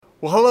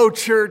Well, hello,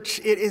 church.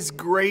 It is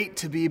great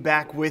to be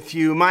back with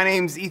you. My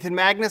name's Ethan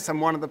Magnus. I'm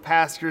one of the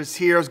pastors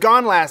here. I was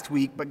gone last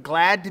week, but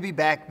glad to be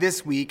back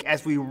this week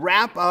as we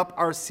wrap up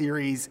our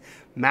series,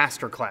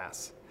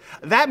 Masterclass.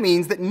 That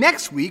means that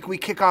next week we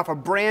kick off a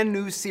brand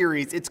new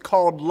series. It's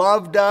called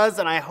Love Does,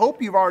 and I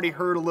hope you've already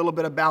heard a little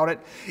bit about it.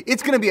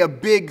 It's going to be a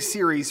big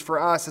series for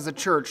us as a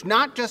church,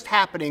 not just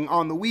happening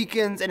on the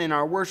weekends and in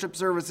our worship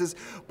services,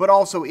 but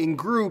also in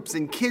groups,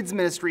 in kids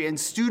ministry, and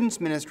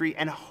students ministry,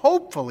 and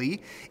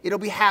hopefully it'll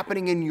be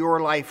happening in your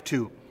life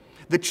too.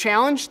 The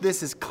challenge,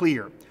 this is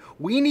clear.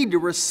 We need to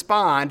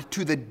respond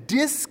to the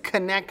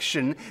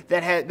disconnection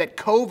that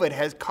COVID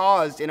has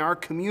caused in our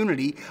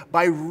community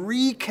by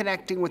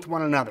reconnecting with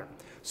one another.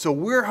 So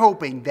we're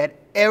hoping that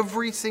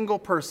every single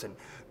person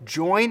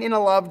join in a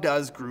Love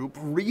Does group,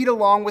 read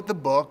along with the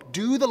book,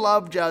 do the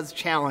Love Does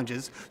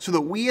challenges so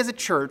that we as a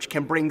church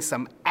can bring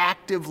some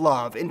active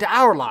love into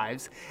our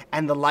lives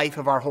and the life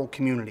of our whole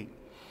community.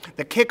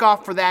 The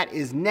kickoff for that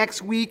is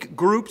next week.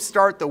 Groups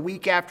start the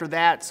week after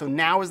that, so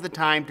now is the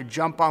time to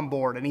jump on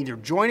board and either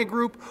join a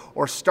group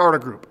or start a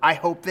group. I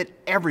hope that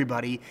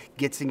everybody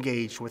gets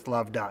engaged with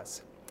Love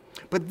Does.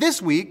 But this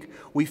week,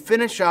 we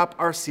finish up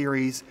our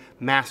series,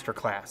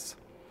 Masterclass.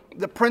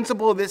 The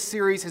principle of this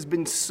series has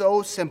been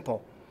so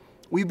simple.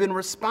 We've been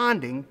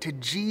responding to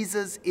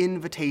Jesus'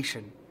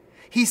 invitation.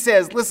 He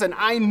says, listen,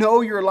 I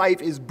know your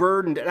life is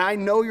burdened and I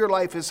know your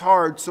life is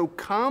hard, so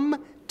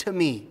come to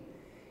me.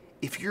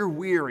 If you're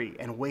weary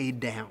and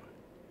weighed down,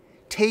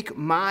 take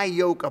my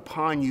yoke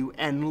upon you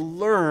and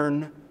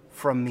learn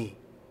from me.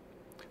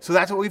 So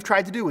that's what we've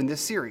tried to do in this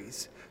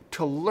series,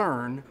 to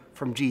learn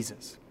from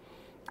Jesus.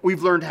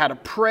 We've learned how to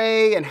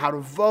pray and how to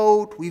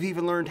vote. We've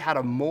even learned how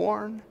to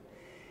mourn.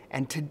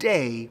 And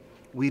today,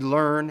 we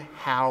learn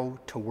how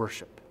to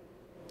worship.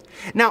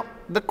 Now,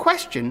 the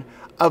question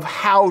of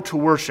how to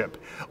worship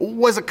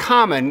was a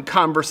common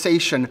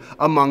conversation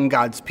among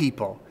God's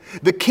people.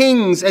 The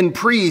kings and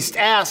priests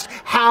asked,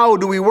 how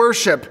do we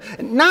worship?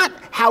 Not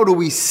how do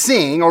we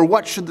sing or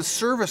what should the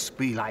service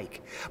be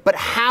like, but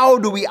how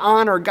do we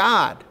honor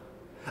God?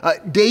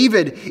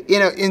 David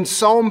in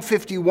Psalm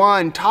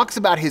 51 talks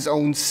about his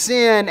own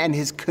sin and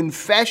his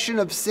confession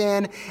of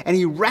sin, and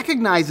he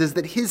recognizes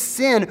that his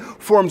sin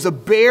forms a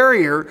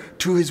barrier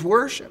to his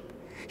worship.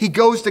 He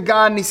goes to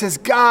God and he says,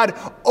 God,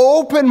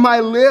 open my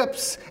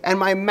lips and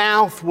my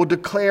mouth will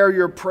declare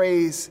your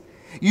praise.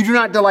 You do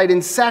not delight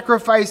in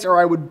sacrifice, or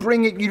I would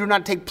bring it. You do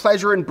not take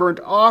pleasure in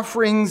burnt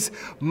offerings.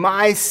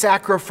 My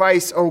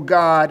sacrifice, O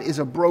God, is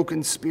a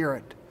broken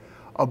spirit,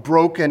 a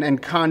broken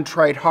and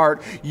contrite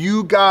heart.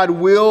 You, God,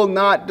 will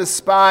not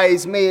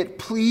despise. May it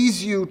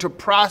please you to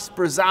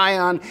prosper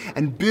Zion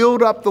and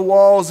build up the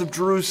walls of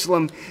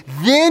Jerusalem.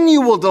 Then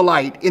you will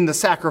delight in the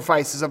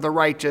sacrifices of the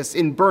righteous,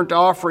 in burnt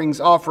offerings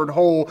offered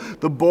whole,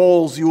 the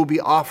bowls you will be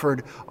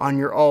offered on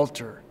your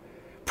altar.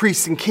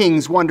 Priests and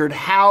kings wondered,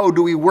 how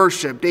do we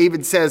worship?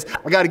 David says,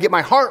 I got to get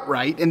my heart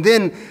right, and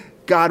then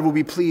God will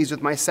be pleased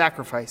with my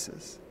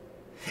sacrifices.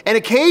 And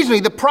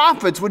occasionally the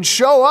prophets would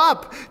show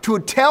up to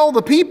tell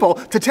the people,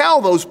 to tell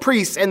those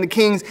priests and the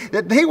kings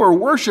that they were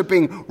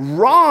worshiping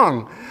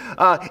wrong.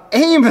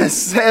 Amos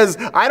says,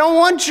 I don't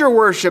want your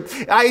worship.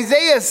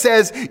 Isaiah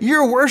says,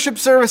 your worship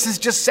services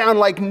just sound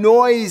like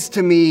noise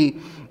to me.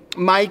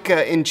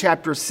 Micah in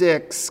chapter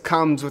 6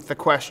 comes with the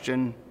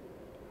question,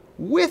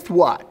 with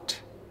what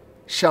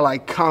shall I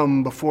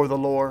come before the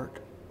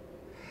Lord?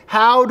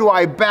 How do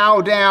I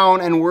bow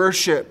down and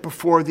worship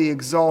before the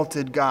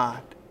exalted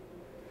God?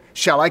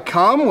 Shall I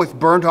come with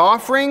burnt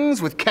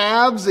offerings, with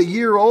calves a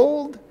year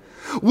old?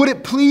 Would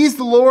it please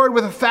the Lord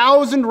with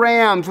 1,000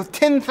 rams, with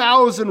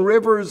 10,000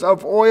 rivers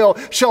of oil?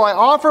 Shall I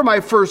offer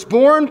my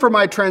firstborn for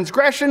my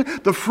transgression,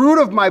 the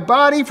fruit of my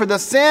body for the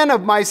sin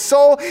of my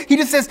soul? He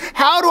just says,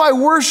 how do I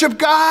worship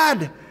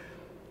God?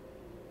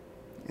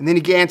 And then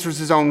he answers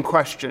his own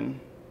question.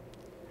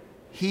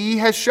 He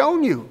has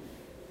shown you,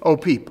 O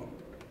people,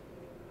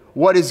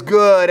 what is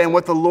good and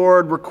what the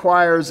Lord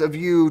requires of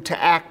you, to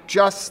act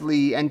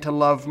justly and to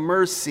love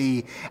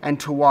mercy and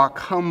to walk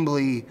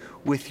humbly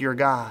with your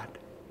God.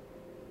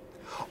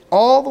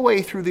 All the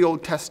way through the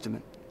Old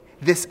Testament,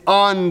 this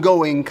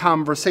ongoing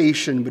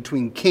conversation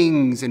between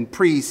kings and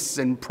priests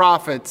and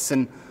prophets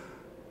and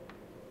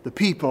the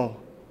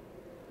people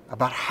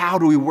about how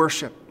do we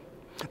worship.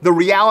 The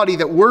reality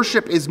that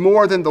worship is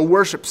more than the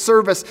worship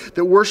service,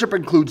 that worship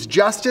includes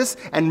justice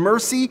and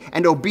mercy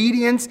and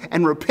obedience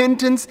and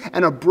repentance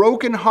and a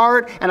broken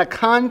heart and a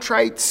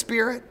contrite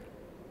spirit.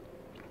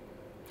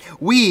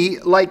 We,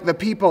 like the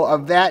people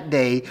of that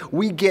day,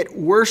 we get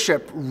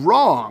worship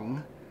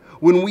wrong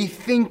when we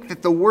think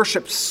that the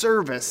worship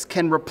service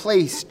can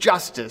replace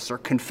justice or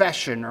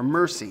confession or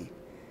mercy.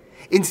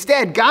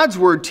 Instead, God's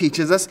word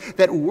teaches us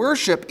that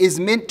worship is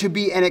meant to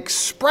be an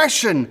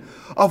expression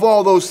of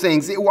all those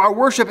things. Our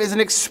worship is an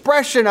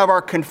expression of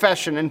our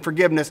confession and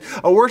forgiveness.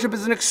 Our worship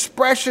is an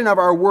expression of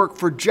our work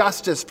for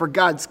justice, for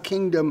God's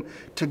kingdom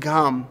to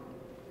come.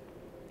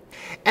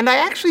 And I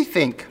actually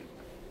think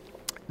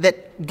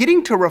that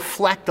getting to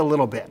reflect a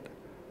little bit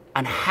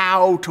on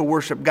how to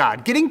worship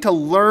God. Getting to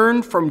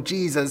learn from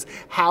Jesus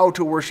how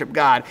to worship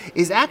God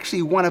is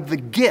actually one of the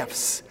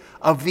gifts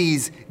of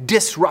these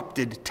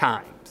disrupted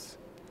times.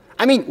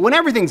 I mean, when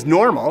everything's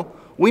normal,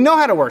 we know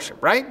how to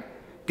worship, right?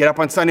 Get up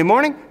on Sunday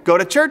morning, go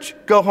to church,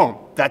 go home.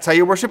 That's how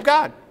you worship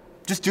God.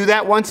 Just do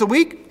that once a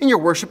week and you're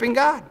worshiping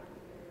God.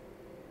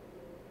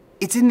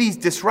 It's in these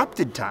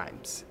disrupted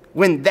times,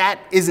 when that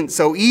isn't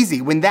so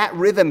easy, when that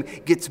rhythm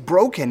gets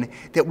broken,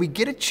 that we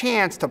get a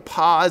chance to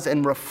pause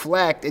and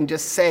reflect and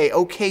just say,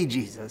 okay,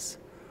 Jesus,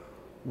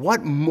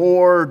 what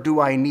more do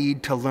I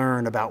need to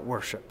learn about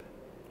worship?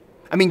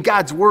 I mean,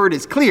 God's word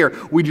is clear.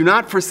 We do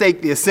not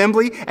forsake the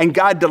assembly, and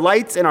God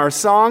delights in our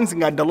songs,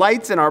 and God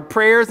delights in our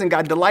prayers, and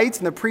God delights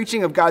in the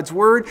preaching of God's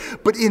word.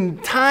 But in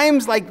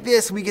times like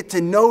this, we get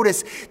to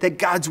notice that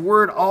God's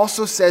word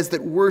also says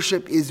that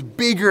worship is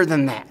bigger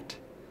than that.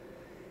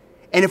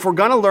 And if we're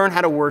going to learn how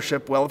to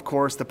worship, well, of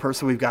course, the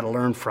person we've got to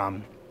learn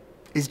from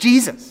is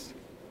Jesus.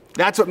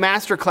 That's what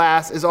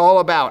Masterclass is all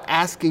about,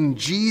 asking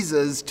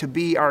Jesus to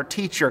be our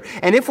teacher.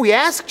 And if we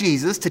ask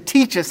Jesus to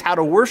teach us how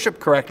to worship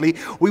correctly,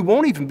 we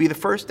won't even be the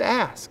first to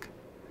ask.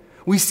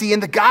 We see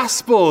in the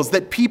Gospels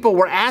that people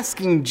were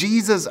asking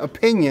Jesus'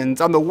 opinions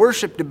on the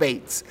worship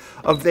debates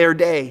of their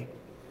day.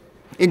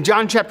 In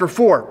John chapter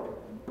 4,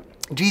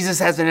 Jesus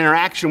has an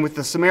interaction with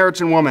the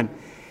Samaritan woman.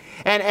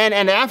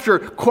 And after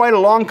quite a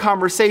long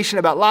conversation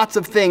about lots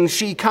of things,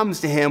 she comes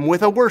to him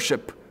with a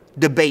worship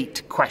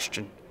debate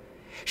question.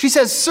 She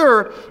says,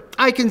 "Sir,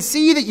 I can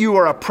see that you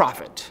are a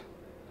prophet.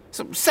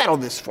 So settle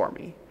this for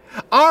me.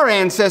 Our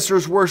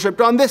ancestors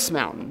worshipped on this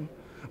mountain,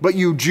 but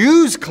you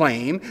Jews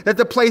claim that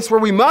the place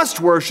where we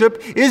must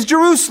worship is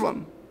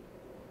Jerusalem."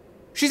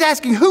 She's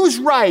asking who's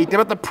right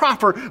about the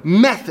proper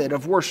method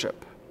of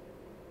worship.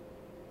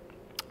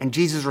 And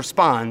Jesus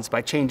responds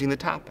by changing the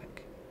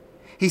topic.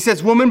 He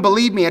says, "Woman,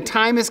 believe me, a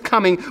time is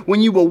coming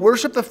when you will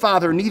worship the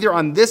Father neither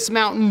on this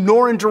mountain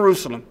nor in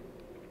Jerusalem.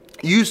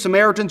 You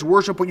Samaritans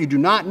worship what you do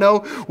not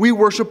know. We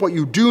worship what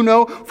you do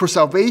know, for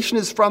salvation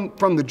is from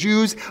the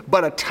Jews.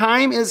 But a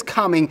time is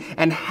coming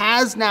and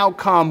has now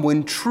come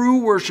when true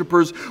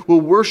worshipers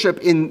will worship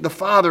in the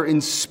Father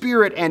in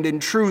spirit and in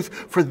truth.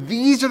 For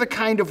these are the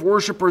kind of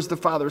worshipers the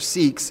Father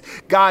seeks.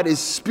 God is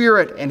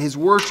spirit, and his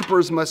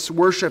worshipers must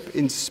worship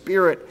in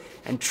spirit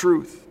and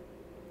truth."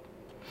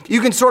 You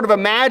can sort of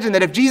imagine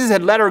that if Jesus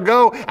had let her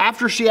go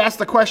after she asked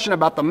the question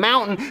about the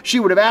mountain, she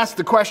would have asked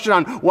the question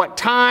on what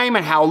time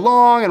and how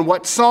long and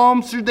what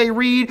psalms should they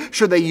read.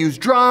 Should they use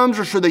drums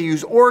or should they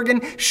use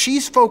organ?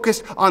 She's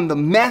focused on the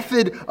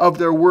method of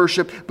their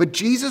worship, but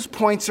Jesus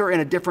points her in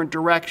a different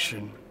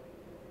direction.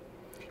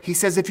 He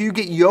says, if you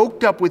get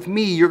yoked up with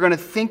me, you're going to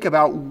think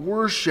about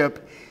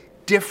worship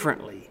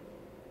differently.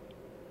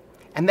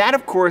 And that,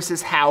 of course,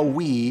 is how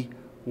we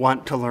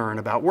want to learn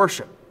about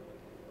worship.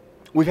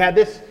 We've had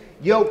this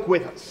yoke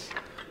with us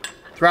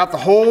throughout the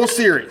whole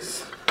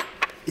series.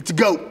 It's a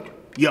goat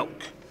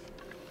yoke.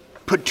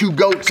 Put two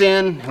goats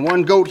in, and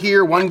one goat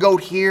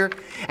here,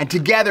 and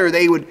together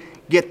they would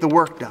get the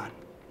work done.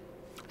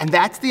 And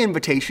that's the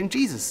invitation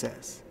Jesus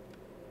says.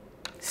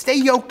 Stay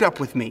yoked up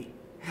with me.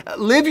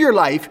 Live your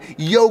life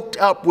yoked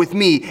up with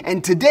me.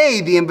 And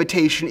today the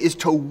invitation is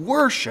to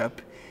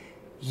worship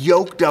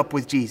yoked up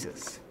with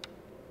Jesus.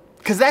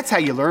 Because that's how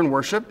you learn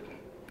worship.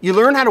 You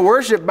learn how to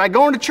worship by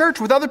going to church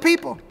with other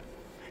people.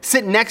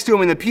 Sitting next to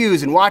them in the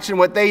pews and watching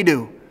what they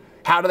do.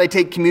 How do they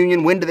take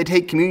communion? When do they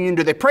take communion?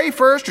 Do they pray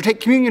first or take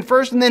communion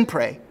first and then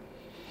pray?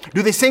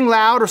 Do they sing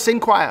loud or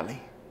sing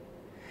quietly?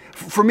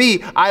 For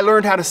me, I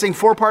learned how to sing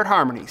 4-part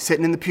harmony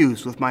sitting in the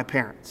pews with my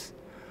parents.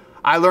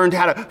 I learned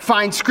how to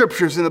find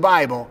scriptures in the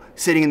Bible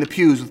sitting in the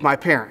pews with my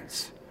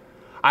parents.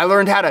 I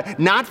learned how to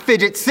not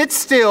fidget, sit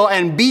still,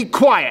 and be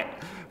quiet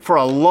for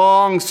a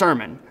long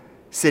sermon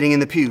sitting in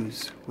the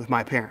pews with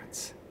my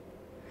parents.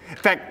 In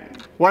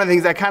fact, one of the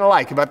things I kind of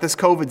like about this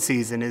COVID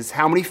season is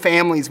how many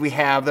families we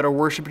have that are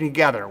worshiping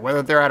together,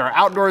 whether they're at our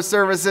outdoor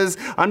services,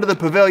 under the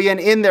pavilion,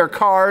 in their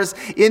cars,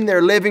 in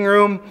their living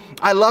room.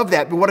 I love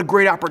that, but what a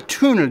great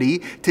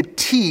opportunity to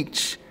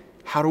teach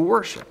how to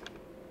worship.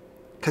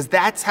 Because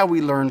that's how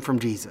we learn from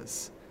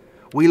Jesus.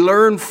 We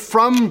learn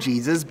from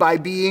Jesus by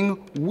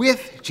being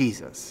with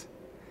Jesus.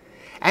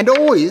 And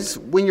always,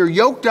 when you're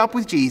yoked up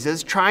with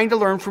Jesus, trying to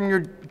learn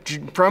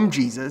from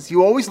Jesus,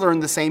 you always learn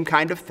the same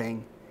kind of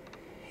thing.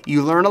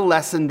 You learn a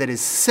lesson that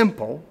is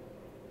simple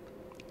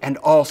and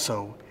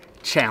also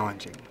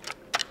challenging.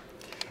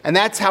 And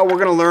that's how we're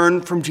going to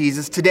learn from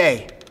Jesus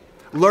today.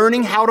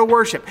 Learning how to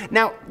worship.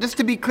 Now, just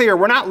to be clear,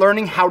 we're not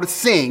learning how to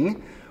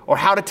sing or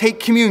how to take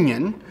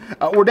communion.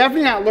 We're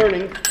definitely not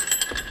learning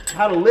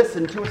how to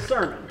listen to a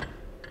sermon.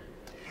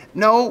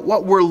 No,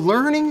 what we're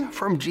learning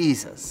from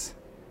Jesus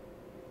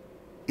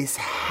is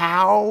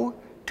how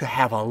to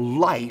have a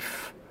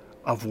life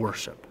of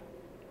worship.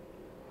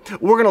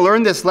 We're going to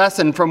learn this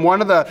lesson from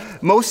one of the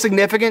most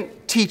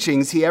significant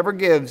teachings he ever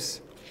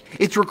gives.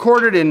 It's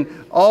recorded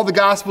in all the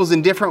Gospels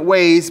in different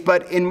ways,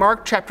 but in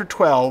Mark chapter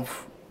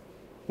 12,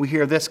 we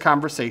hear this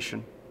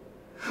conversation.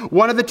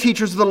 One of the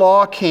teachers of the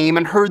law came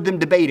and heard them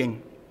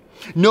debating.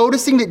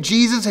 Noticing that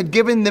Jesus had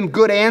given them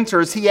good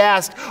answers, he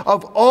asked,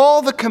 of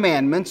all the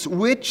commandments,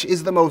 which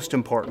is the most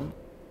important?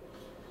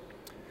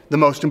 The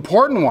most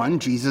important one,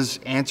 Jesus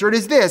answered,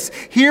 is this: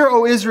 Hear,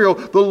 O Israel,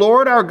 the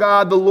Lord our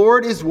God, the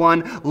Lord is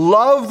one.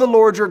 Love the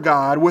Lord your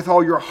God with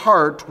all your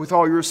heart, with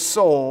all your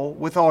soul,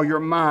 with all your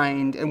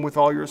mind, and with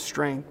all your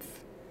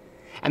strength.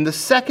 And the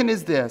second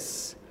is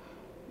this: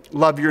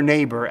 love your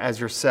neighbor as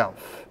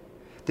yourself.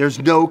 There's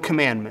no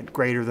commandment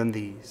greater than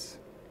these.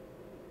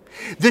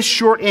 This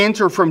short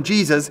answer from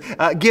Jesus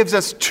gives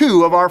us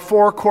two of our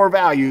four core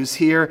values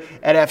here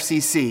at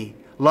FCC.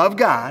 Love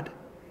God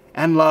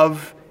and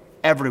love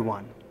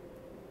everyone.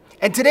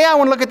 And today I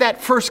want to look at that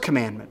first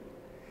commandment,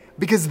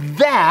 because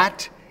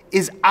that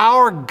is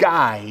our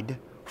guide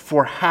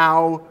for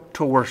how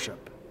to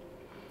worship.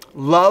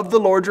 Love the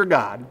Lord your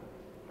God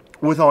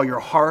with all your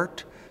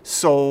heart,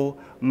 soul,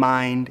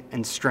 mind,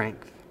 and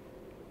strength.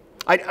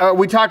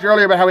 We talked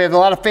earlier about how we have a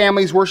lot of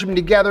families worshiping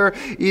together,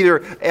 either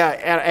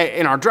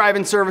in our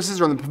drive-in services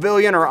or in the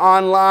pavilion or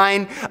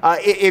online.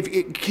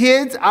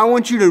 Kids, I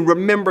want you to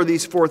remember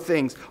these four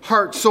things: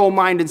 heart, soul,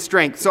 mind, and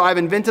strength. So I've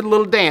invented a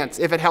little dance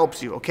if it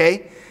helps you,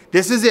 okay?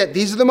 This is it.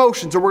 These are the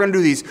motions, so we're going to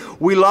do these.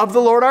 We love the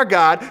Lord our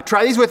God.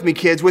 Try these with me,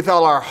 kids. With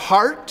all our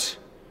heart,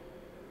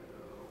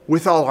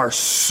 with all our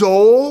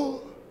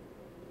soul,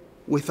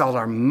 with all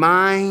our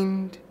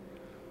mind,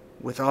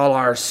 with all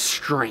our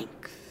strength.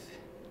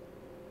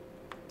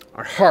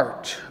 Our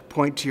heart,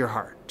 point to your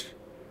heart.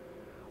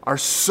 Our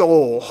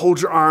soul,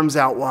 hold your arms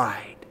out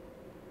wide.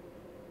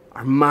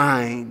 Our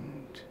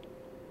mind,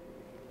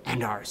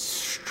 and our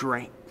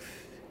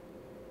strength.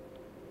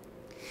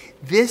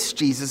 This,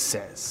 Jesus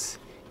says,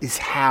 is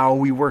how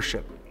we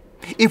worship.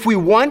 If we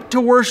want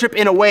to worship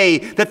in a way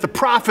that the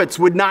prophets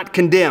would not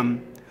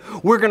condemn,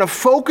 we're going to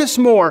focus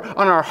more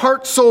on our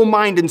heart, soul,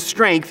 mind, and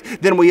strength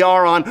than we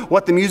are on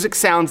what the music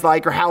sounds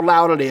like or how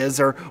loud it is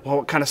or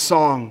what kind of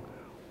song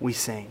we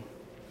sing.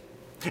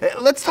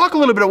 Let's talk a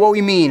little bit about what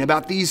we mean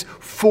about these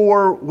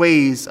four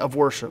ways of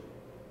worship.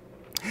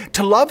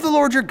 To love the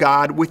Lord your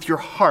God with your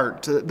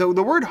heart.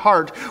 The word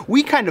heart,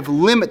 we kind of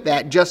limit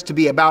that just to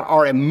be about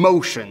our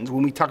emotions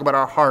when we talk about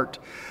our heart.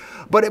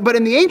 But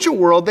in the ancient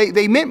world,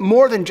 they meant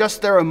more than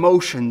just their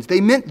emotions.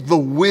 They meant the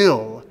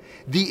will,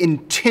 the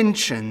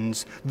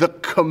intentions, the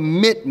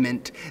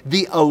commitment,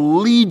 the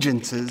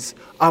allegiances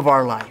of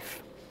our life.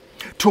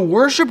 To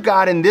worship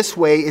God in this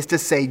way is to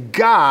say,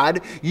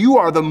 God, you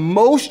are the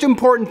most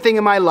important thing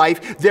in my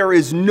life. There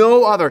is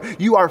no other.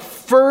 You are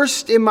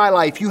first in my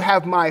life. You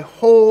have my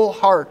whole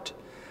heart.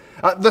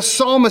 The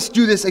psalmists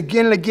do this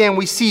again and again.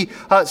 We see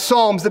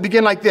psalms that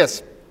begin like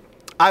this: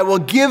 I will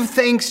give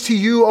thanks to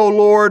you, O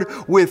Lord,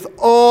 with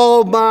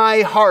all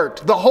my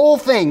heart. The whole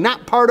thing,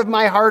 not part of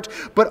my heart,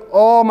 but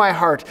all my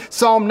heart.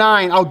 Psalm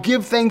 9, I'll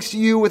give thanks to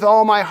you with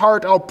all my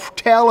heart. I'll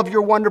tell of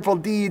your wonderful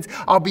deeds.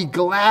 I'll be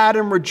glad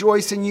and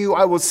rejoice in you.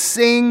 I will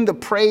sing the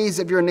praise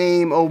of your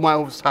name, O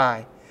Most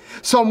High.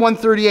 Psalm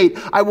 138,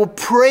 I will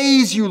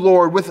praise you,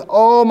 Lord, with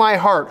all my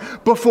heart.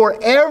 Before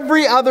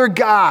every other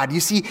God, you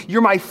see,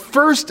 you're my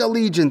first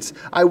allegiance.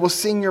 I will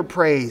sing your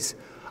praise.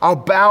 I'll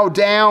bow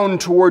down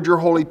toward your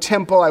holy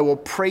temple. I will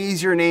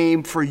praise your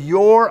name for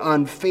your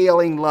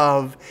unfailing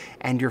love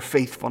and your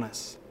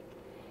faithfulness.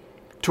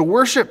 To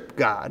worship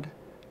God,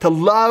 to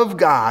love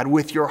God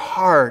with your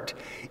heart,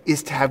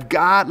 is to have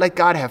God, let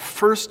God have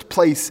first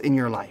place in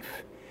your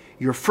life.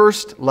 Your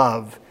first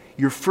love,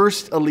 your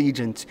first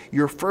allegiance,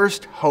 your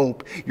first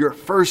hope, your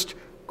first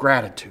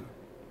gratitude.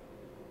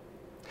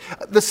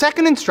 The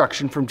second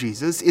instruction from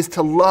Jesus is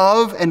to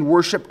love and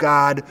worship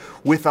God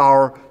with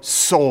our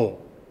soul.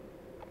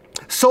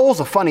 Soul's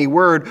a funny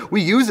word.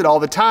 We use it all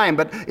the time,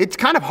 but it's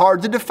kind of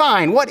hard to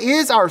define. What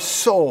is our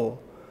soul?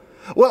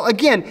 Well,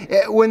 again,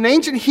 when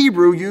ancient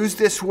Hebrew used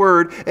this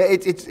word,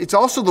 it's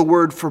also the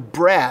word for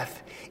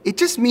breath. It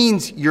just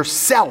means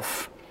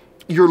yourself,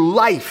 your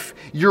life,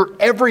 your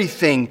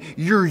everything,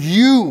 your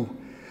you.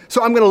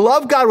 So I'm going to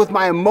love God with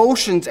my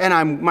emotions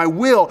and my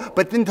will,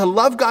 but then to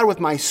love God with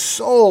my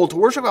soul, to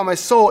worship God with my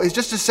soul, is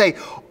just to say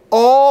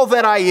all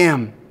that I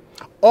am,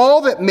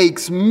 all that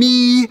makes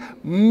me,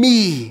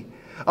 me.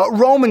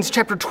 Romans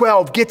chapter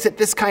 12 gets at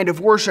this kind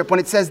of worship when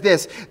it says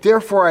this: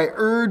 Therefore I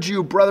urge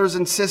you, brothers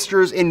and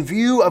sisters, in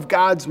view of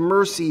God's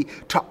mercy,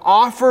 to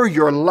offer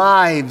your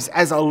lives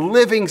as a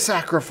living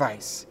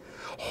sacrifice,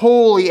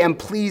 holy and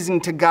pleasing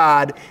to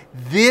God.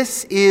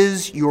 This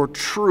is your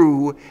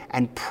true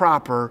and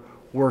proper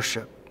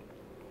worship.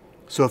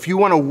 So if you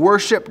want to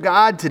worship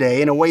God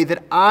today in a way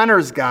that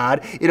honors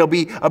God, it'll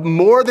be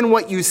more than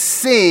what you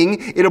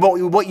sing, it'll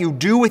be what you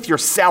do with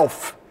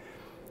yourself.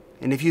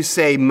 And if you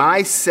say,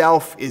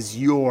 myself is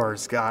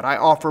yours, God, I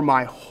offer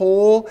my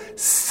whole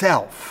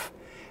self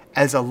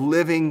as a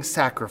living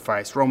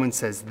sacrifice, Romans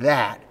says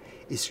that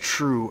is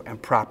true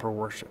and proper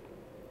worship.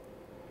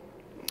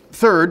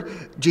 Third,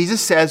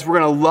 Jesus says we're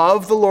going to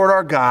love the Lord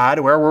our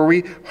God. Where were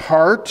we?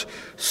 Heart,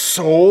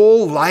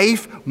 soul,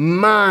 life,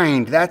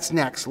 mind. That's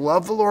next.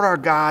 Love the Lord our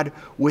God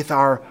with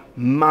our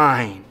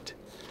mind.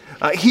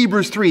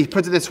 Hebrews 3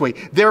 puts it this way: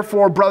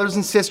 therefore, brothers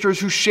and sisters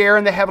who share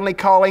in the heavenly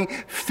calling,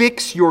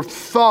 fix your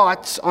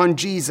thoughts on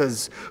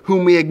Jesus,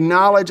 whom we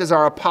acknowledge as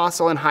our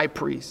apostle and high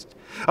priest.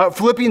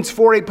 Philippians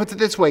 4:8 puts it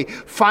this way: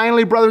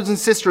 finally, brothers and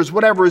sisters,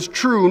 whatever is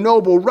true,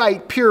 noble,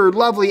 right, pure,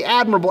 lovely,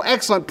 admirable,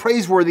 excellent,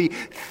 praiseworthy,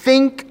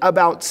 think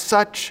about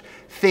such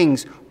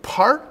things.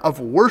 Part of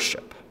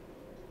worship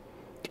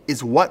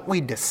is what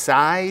we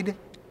decide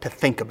to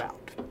think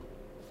about,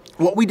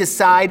 what we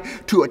decide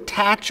to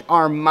attach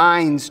our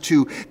minds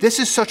to. This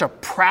is such a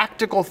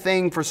practical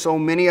thing for so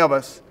many of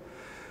us.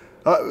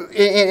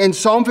 In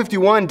Psalm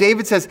 51,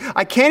 David says,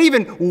 I can't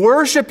even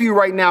worship you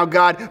right now,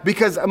 God,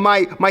 because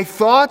my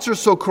thoughts are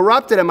so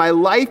corrupted and my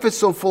life is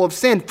so full of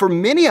sin. For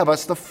many of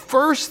us, the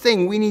first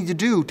thing we need to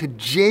do to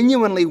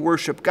genuinely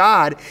worship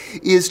God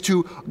is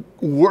to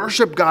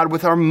worship God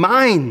with our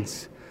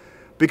minds,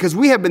 because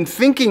we have been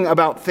thinking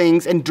about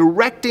things and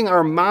directing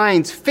our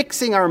minds,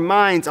 fixing our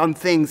minds on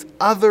things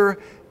other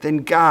than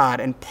God.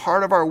 And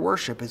part of our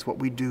worship is what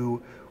we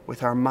do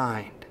with our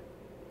mind.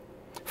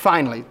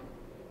 Finally,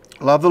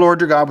 love the Lord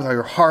your God with all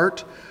your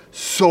heart,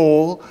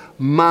 soul,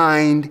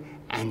 mind,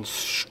 and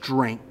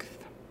strength.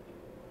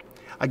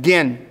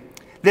 Again,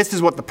 this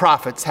is what the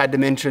prophets had to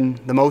mention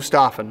the most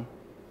often.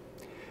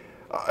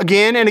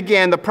 Again and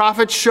again, the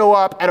prophets show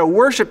up at a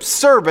worship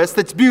service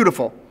that's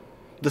beautiful.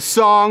 The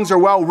songs are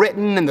well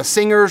written and the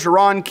singers are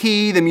on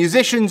key. The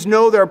musicians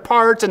know their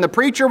parts and the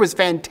preacher was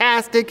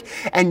fantastic.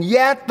 And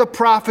yet the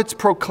prophets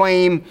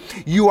proclaim,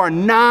 you are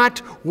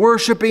not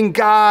worshiping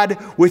God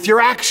with your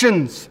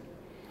actions.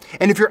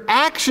 And if your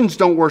actions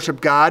don't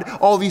worship God,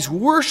 all these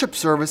worship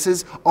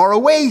services are a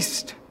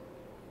waste.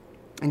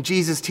 And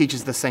Jesus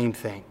teaches the same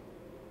thing.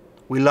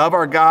 We love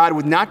our God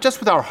with not just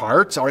with our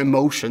hearts, our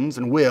emotions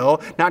and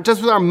will, not just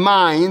with our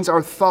minds,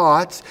 our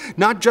thoughts,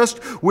 not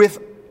just with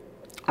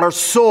our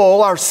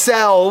soul,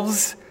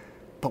 ourselves,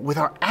 but with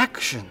our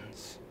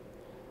actions.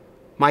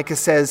 Micah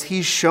says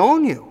he's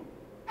shown you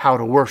how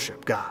to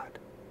worship God.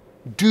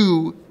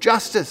 Do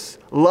justice,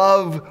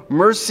 love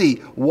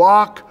mercy,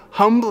 walk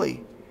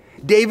humbly.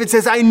 David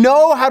says, I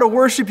know how to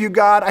worship you,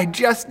 God. I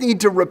just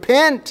need to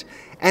repent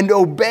and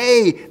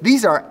obey.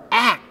 These are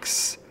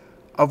acts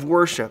of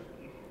worship.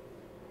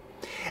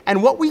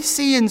 And what we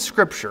see in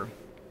Scripture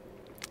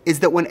is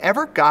that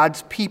whenever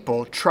God's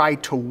people try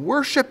to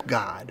worship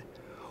God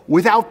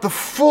without the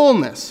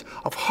fullness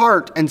of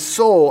heart and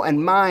soul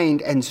and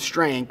mind and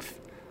strength,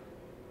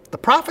 the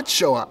prophets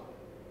show up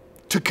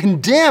to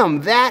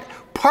condemn that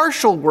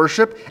partial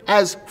worship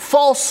as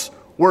false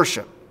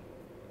worship.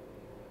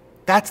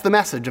 That's the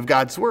message of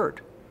God's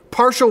word.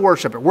 Partial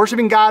worship,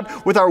 worshiping God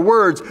with our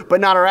words but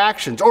not our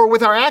actions, or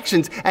with our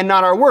actions and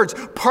not our words.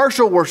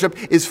 Partial worship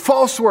is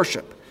false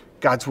worship,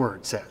 God's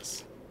word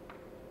says.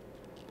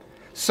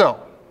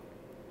 So,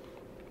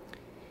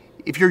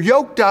 if you're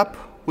yoked up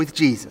with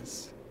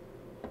Jesus,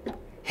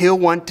 he'll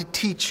want to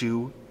teach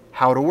you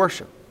how to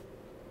worship.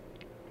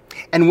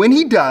 And when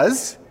he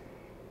does,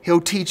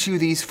 he'll teach you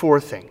these 4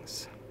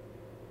 things.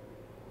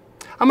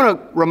 I'm going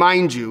to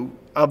remind you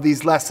of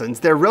these lessons.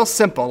 They're real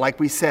simple, like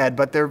we said,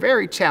 but they're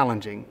very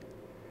challenging.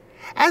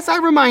 As I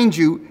remind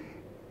you,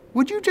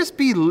 would you just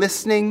be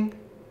listening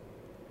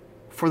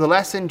for the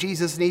lesson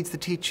Jesus needs to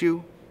teach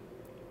you?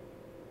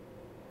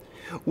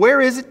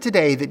 Where is it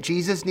today that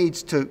Jesus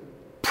needs to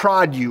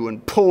prod you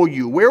and pull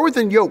you? Where would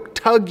the yoke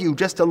tug you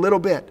just a little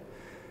bit?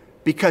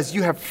 Because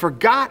you have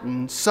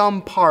forgotten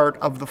some part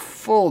of the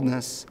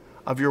fullness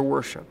of your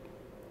worship.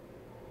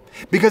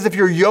 Because if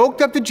you're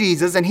yoked up to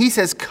Jesus and he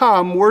says,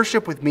 come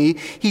worship with me,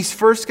 he's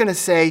first going to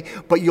say,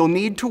 but you'll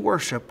need to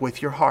worship with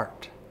your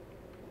heart.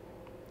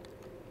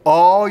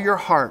 All your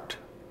heart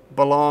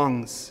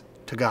belongs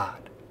to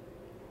God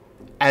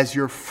as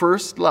your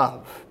first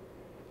love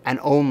and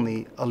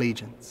only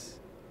allegiance.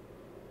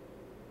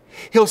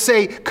 He'll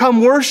say,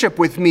 come worship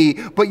with me,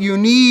 but you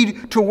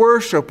need to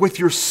worship with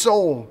your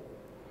soul.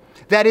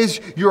 That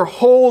is your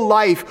whole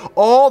life,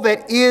 all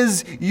that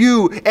is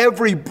you,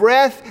 every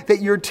breath that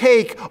you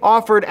take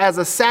offered as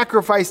a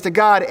sacrifice to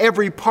God,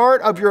 every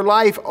part of your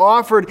life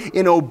offered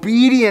in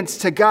obedience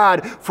to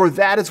God, for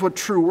that is what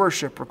true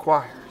worship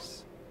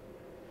requires.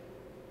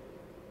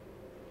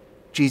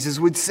 Jesus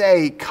would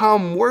say,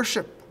 come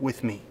worship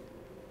with me,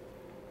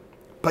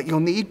 but you'll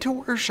need to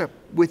worship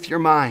with your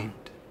mind.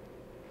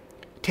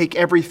 Take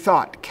every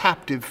thought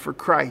captive for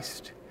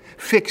Christ.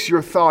 Fix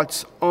your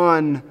thoughts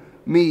on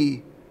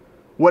me.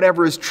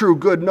 Whatever is true,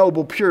 good,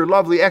 noble, pure,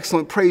 lovely,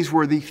 excellent,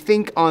 praiseworthy,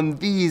 think on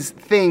these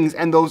things,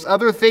 and those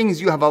other things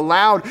you have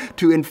allowed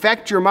to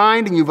infect your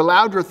mind and you've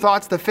allowed your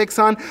thoughts to fix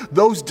on,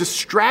 those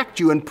distract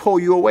you and pull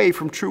you away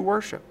from true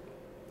worship.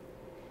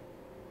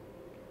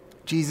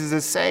 Jesus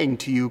is saying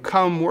to you,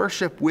 come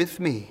worship with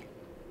me.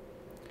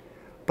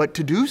 But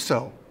to do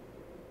so,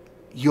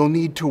 you'll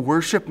need to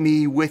worship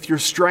me with your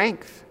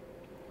strength.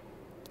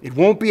 It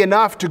won't be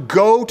enough to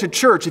go to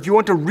church. If you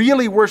want to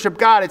really worship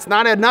God, it's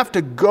not enough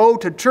to go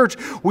to church.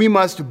 We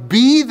must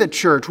be the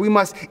church. We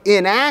must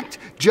enact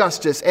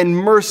justice and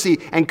mercy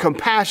and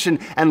compassion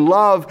and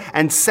love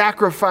and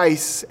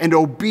sacrifice and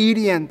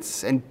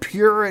obedience and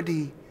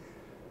purity.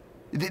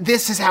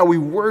 This is how we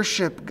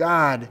worship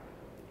God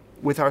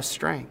with our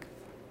strength.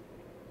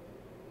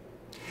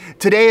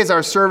 Today, as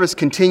our service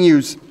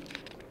continues,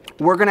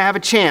 we're going to have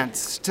a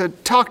chance to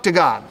talk to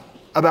God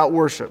about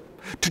worship.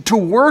 To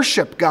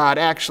worship God,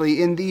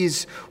 actually, in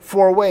these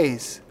 4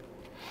 ways.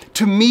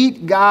 To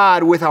meet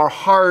God with our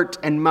heart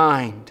and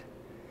mind.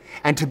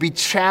 And to be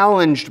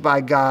challenged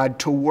by God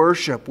to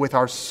worship with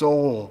our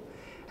soul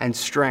and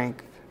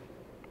strength.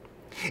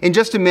 In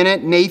just a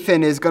minute,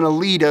 Nathan is going to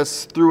lead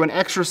us through an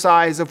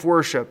exercise of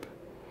worship.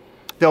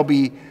 There'll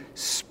be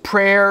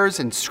prayers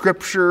and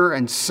scripture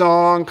and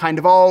song kind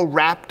of all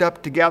wrapped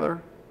up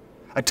together.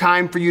 A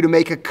time for you to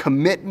make a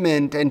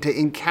commitment and to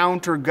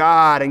encounter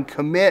God and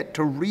commit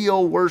to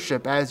real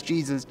worship as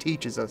Jesus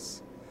teaches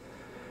us.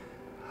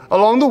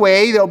 Along the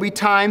way, there'll be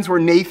times where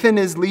Nathan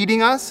is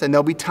leading us, and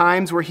there'll be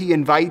times where he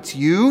invites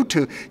you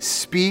to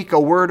speak a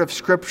word of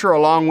scripture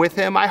along with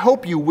him. I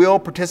hope you will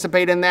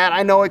participate in that.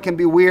 I know it can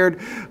be weird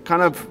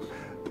kind of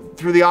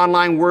through the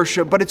online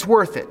worship, but it's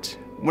worth it.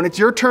 When it's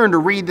your turn to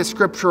read the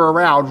scripture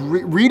aloud,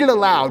 read it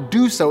aloud,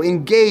 do so,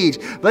 engage.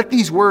 Let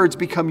these words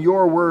become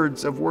your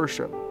words of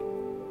worship.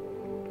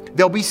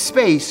 There'll be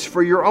space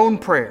for your own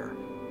prayer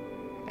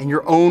and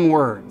your own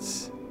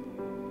words.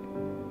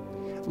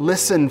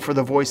 Listen for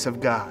the voice of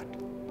God.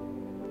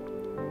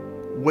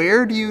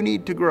 Where do you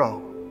need to grow?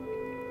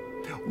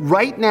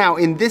 Right now,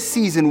 in this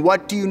season,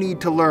 what do you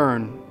need to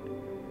learn?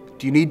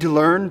 Do you need to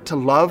learn to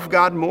love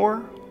God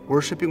more,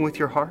 worshiping with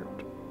your heart?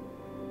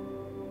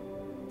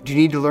 Do you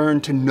need to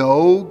learn to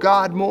know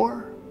God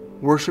more,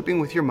 worshiping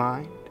with your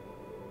mind?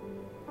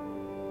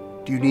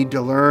 Do you need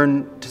to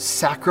learn to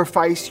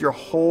sacrifice your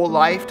whole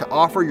life, to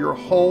offer your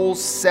whole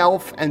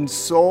self and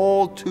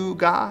soul to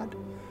God,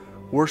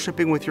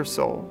 worshiping with your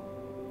soul?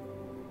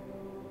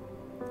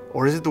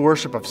 Or is it the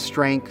worship of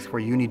strength where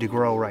you need to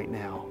grow right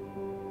now?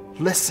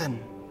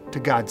 Listen to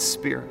God's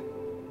Spirit.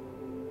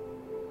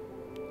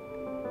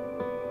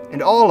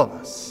 And all of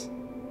us,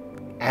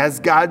 as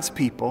God's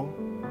people,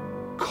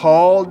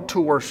 called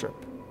to worship,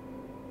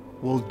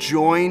 will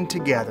join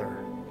together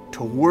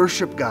to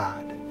worship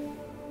God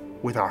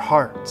with our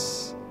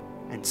hearts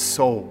and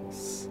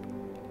souls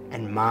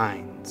and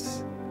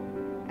minds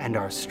and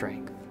our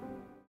strength.